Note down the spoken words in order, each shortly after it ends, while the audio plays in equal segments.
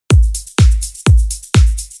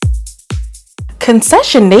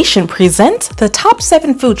Concession Nation presents the top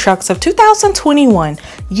 7 food trucks of 2021.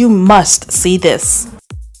 You must see this.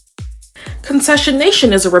 Concession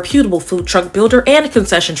Nation is a reputable food truck builder and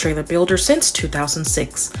concession trailer builder since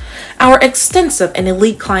 2006. Our extensive and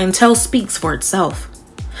elite clientele speaks for itself.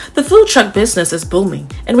 The food truck business is booming,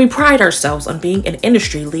 and we pride ourselves on being an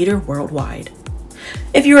industry leader worldwide.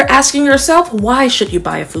 If you are asking yourself, why should you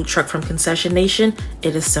buy a food truck from Concession Nation?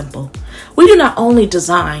 It is simple. We do not only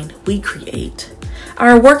design, we create.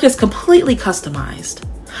 Our work is completely customized.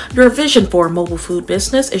 Your vision for a mobile food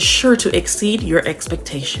business is sure to exceed your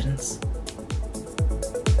expectations.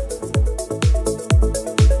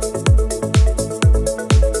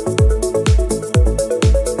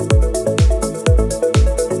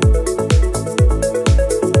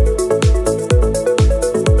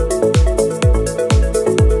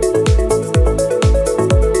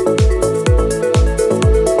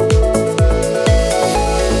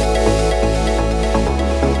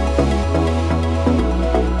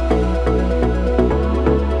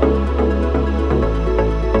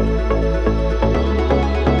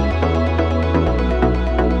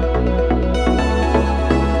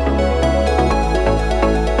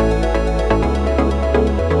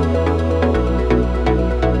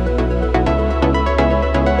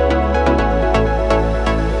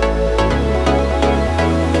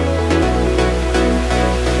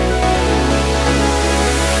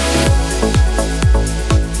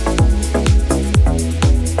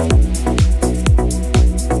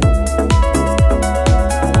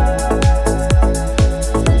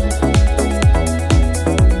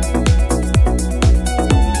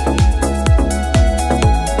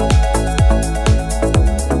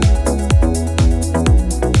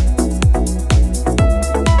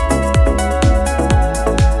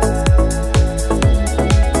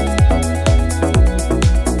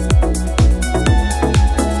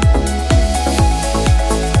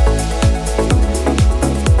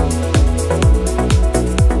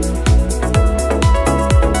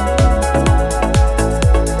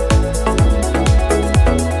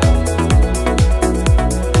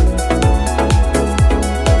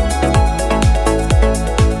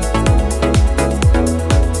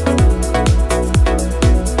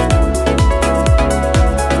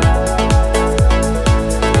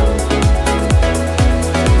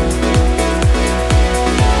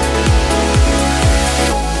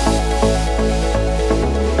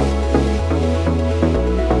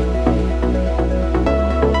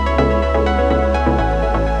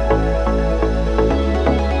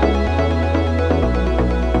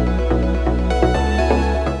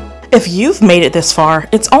 If you've made it this far,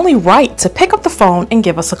 it's only right to pick up the phone and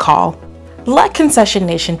give us a call. Let Concession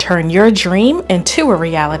Nation turn your dream into a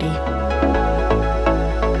reality.